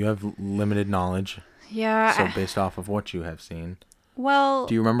have limited knowledge, Yeah. so based off of what you have seen, Well,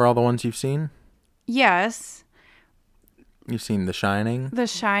 do you remember all the ones you've seen? yes. You've seen The Shining, The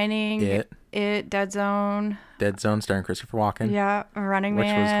Shining, It, Dead Zone, Dead Zone starring Christopher Walken, yeah, Running which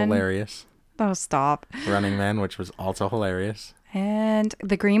was Man. hilarious. Oh, stop. Running Man, which was also hilarious. And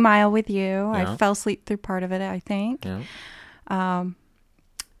The Green Mile with You. Yeah. I fell asleep through part of it, I think. Yeah.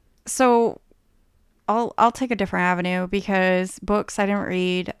 So I'll take a different avenue because books I didn't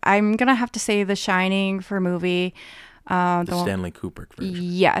read. I'm gonna have to say The Shining for movie. The one- Stanley Kubrick version.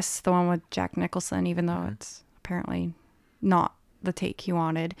 Yes, the one with Jack Nicholson, even though it's apparently not the take he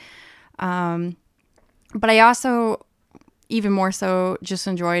wanted. But I also, even more so, just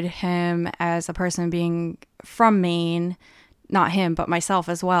enjoyed him as a person being from Maine, not him, but myself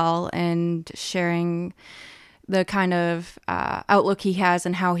as well, and sharing the kind of outlook he has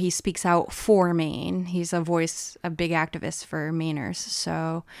and how he speaks out for Maine. He's a big activist for Mainers,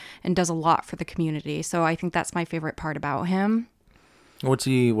 so, and does a lot for the community. So I think that's my favorite part about him. What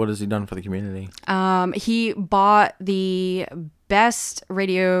has he done for the community? He bought the best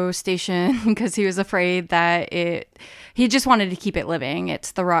radio station because he was afraid that he just wanted to keep it living.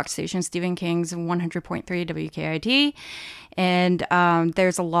 It's the rock station, Stephen King's 100.3 WKIT. And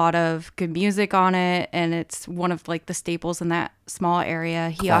there's a lot of good music on it, and it's one of like the staples in that small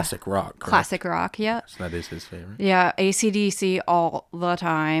area. Classic rock. Correct? Classic rock, yeah. So that is his favorite. Yeah, AC/DC all the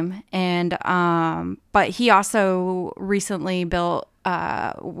time. And but he also recently built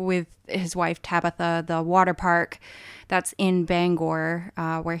with his wife Tabitha the water park that's in Bangor,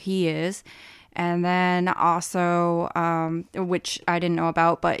 where he is. And then also, which I didn't know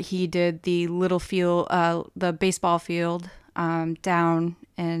about, but he did the little field, the baseball field down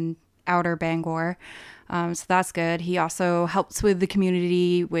in outer Bangor. So that's good. He also helps with the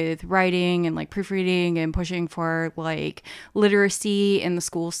community with writing and like proofreading and pushing for like literacy in the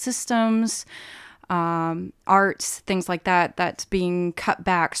school systems, arts, things like that. That's being cut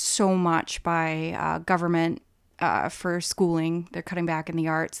back so much by government for schooling. They're cutting back in the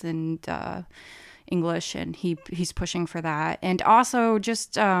arts and English, and he's pushing for that. And also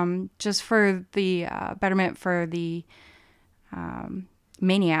just for the betterment for the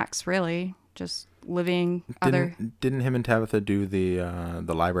maniacs, really, just living other. Didn't him and Tabitha do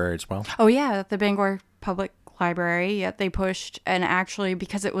the library as well? Oh yeah, the Bangor Public Library. Yeah, they pushed, and actually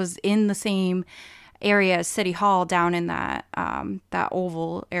because it was in the same area as City Hall down in that that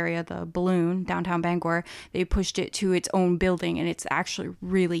oval area, the balloon downtown Bangor, they pushed it to its own building, and it's actually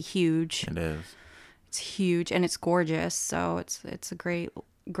really huge. It is. It's huge and it's gorgeous, so it's a great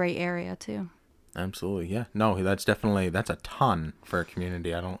area too. Absolutely, yeah. No, that's a ton for a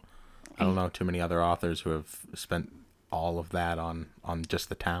community. I don't know too many other authors who have spent all of that on just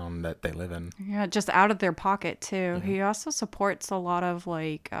the town that they live in. Yeah, just out of their pocket too. Yeah. He also supports a lot of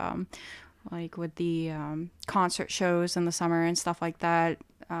like with the concert shows in the summer and stuff like that.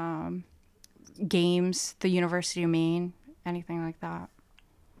 Games, the University of Maine, anything like that.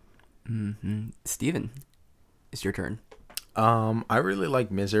 Mm-hmm. Steven, it's your turn. I really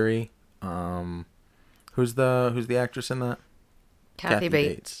like Misery. Who's the actress in that? Kathy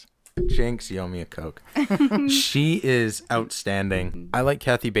Bates. Jinx, you owe me a Coke. She is outstanding. I like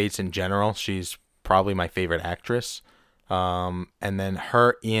Kathy Bates in general. She's probably my favorite actress. And then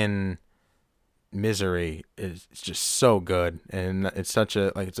her in Misery is just so good. And it's such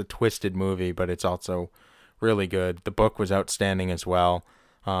a, like, it's a twisted movie, but it's also really good. The book was outstanding as well.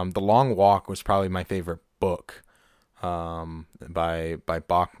 The Long Walk was probably my favorite book, by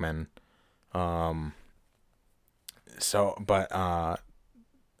Bachman. But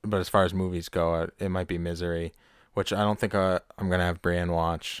as far as movies go, it might be Misery, which I don't think I'm gonna have Brienne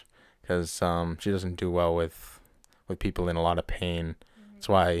watch because she doesn't do well with people in a lot of pain. That's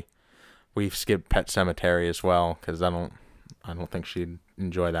why we've skipped Pet Sematary as well, because I don't think she'd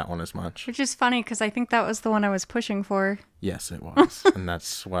enjoy that one as much. Which is funny because I think that was the one I was pushing for. Yes, it was, and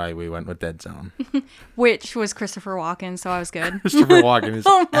that's why we went with Dead Zone. Which was Christopher Walken, so I was good. Christopher Walken is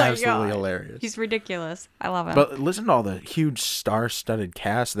Oh my absolutely God. hilarious. He's ridiculous. I love him. But listen to all the huge star-studded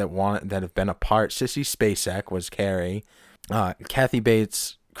cast that have been a part. Sissy Spacek was Carrie, Kathy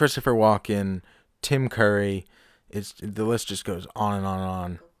Bates, Christopher Walken, Tim Curry. The list just goes on and on and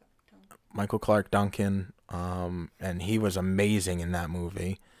on. Michael Clark Duncan, and he was amazing in that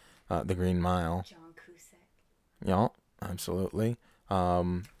movie, The Green Mile. John Cusack. Yeah, absolutely.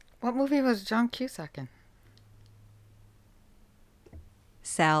 What movie was John Cusack in?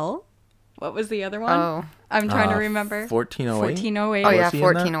 Cell. What was the other one? Oh. I'm trying to remember. 1408. 1408. Oh, yeah, Was he in that?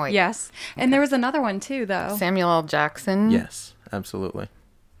 1408. Yes. And there was another one too, though. Samuel L. Jackson. Yes, absolutely.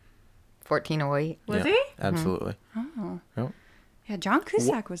 1408. Was Yeah, he? Absolutely. Yep. Yeah, John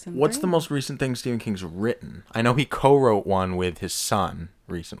Cusack was in What's three. the most recent thing Stephen King's written? I know he co-wrote one with his son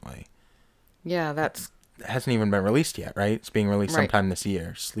recently. Yeah, that's... It hasn't even been released yet, right? It's being released Right. sometime this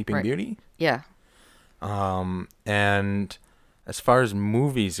year. Sleeping Right. Beauty? Yeah. And as far as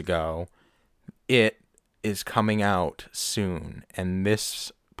movies go, it is coming out soon. And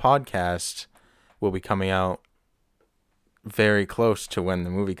this podcast will be coming out very close to when the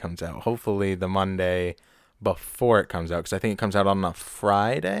movie comes out. Hopefully the Monday before it comes out, because I think it comes out on a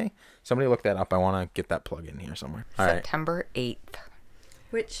Friday. Somebody look that up. I want to get that plug in here somewhere. All right. September 8th.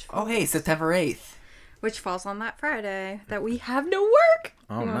 Which Oh, hey, September 8th. which falls on that Friday that we have no work.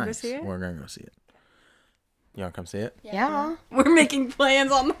 Oh, You wanna go nice. see it? We're going to go see it. You want to come see it? Yeah. We're making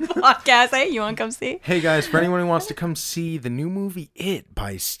plans on the podcast. Hey, you want to come see? Hey guys, for anyone who wants to come see the new movie It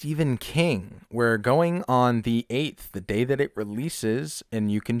by Stephen King, we're going on the 8th, the day that it releases,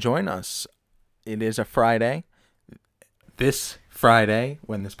 and you can join us. It is a Friday. This Friday,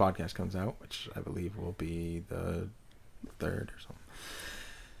 when this podcast comes out, which I believe will be the 3rd or something.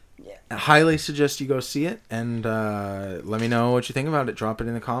 Yeah. I highly suggest you go see it, and let me know what you think about it. Drop it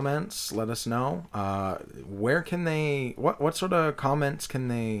in the comments. Let us know. Where can they? What sort of comments can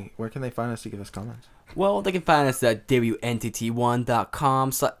they? Where can they find us to give us comments? Well, they can find us at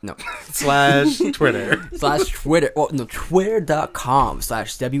WNTT1.com Slash Twitter. slash Twitter. Well, no, Twitter.com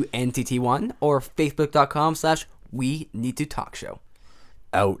slash WNTT1 or Facebook.com slash We Need to Talk Show.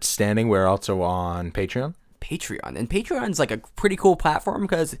 Outstanding. We're also on Patreon. Patreon. And Patreon's like a pretty cool platform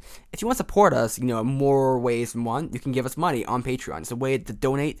because if you want to support us, you know, more ways than one, you can give us money on Patreon. It's a way to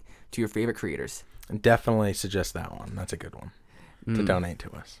donate to your favorite creators. Definitely suggest that one. That's a good one to donate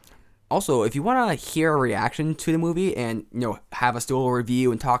to us. Also, if you want to hear a reaction to the movie and, you know, have us do a little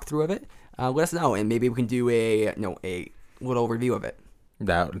review and talk through of it, let us know, and maybe we can do a little review of it.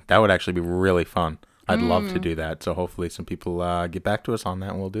 That would actually be really fun. I'd love to do that. So hopefully some people get back to us on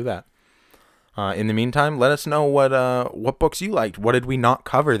that, and we'll do that. In the meantime, let us know what books you liked. What did we not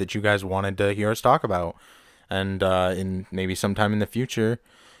cover that you guys wanted to hear us talk about? And in maybe sometime in the future,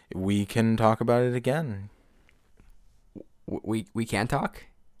 we can talk about it again. We can talk?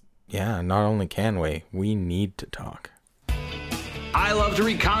 Yeah, not only can we need to talk. I love to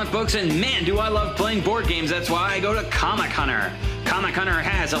read comic books, and man, do I love playing board games. That's why I go to Comic Hunter. Comic Hunter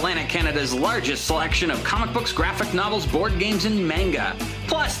has Atlantic Canada's largest selection of comic books, graphic novels, board games, and manga.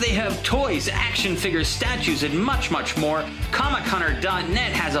 Plus, they have toys, action figures, statues, and much, much more.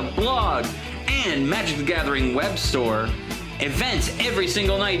 ComicHunter.net has a blog and Magic the Gathering web store. Events every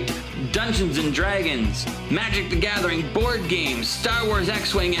single night, Dungeons and Dragons, Magic the Gathering board games, Star Wars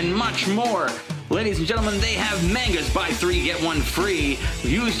X-Wing, and much more. Ladies and gentlemen, they have mangas, buy 3, get 1 free,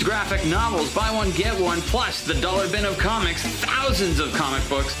 used graphic novels, buy 1, get 1, plus the dollar bin of comics, thousands of comic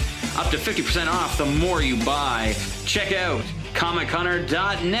books, up to 50% off the more you buy. Check out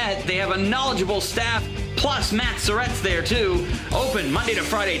ComicHunter.net. They have a knowledgeable staff, plus Matt Surrett's there too. Open Monday to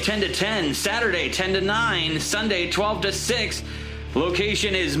Friday 10 to 10, Saturday 10 to 9, Sunday 12 to 6.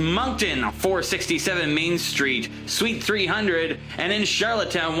 Location is Moncton, 467 Main Street, Suite 300, and in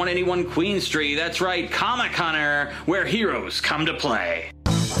Charlottetown, 181 Queen Street. That's right, Comic Hunter, where heroes come to play.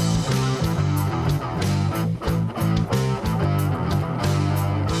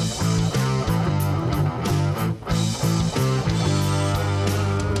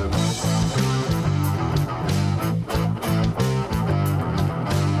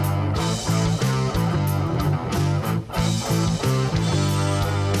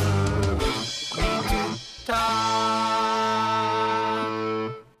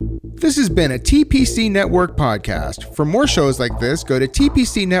 This has been a TPC Network podcast. For more shows like this, go to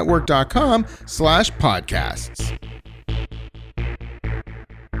tpcnetwork.com/podcasts.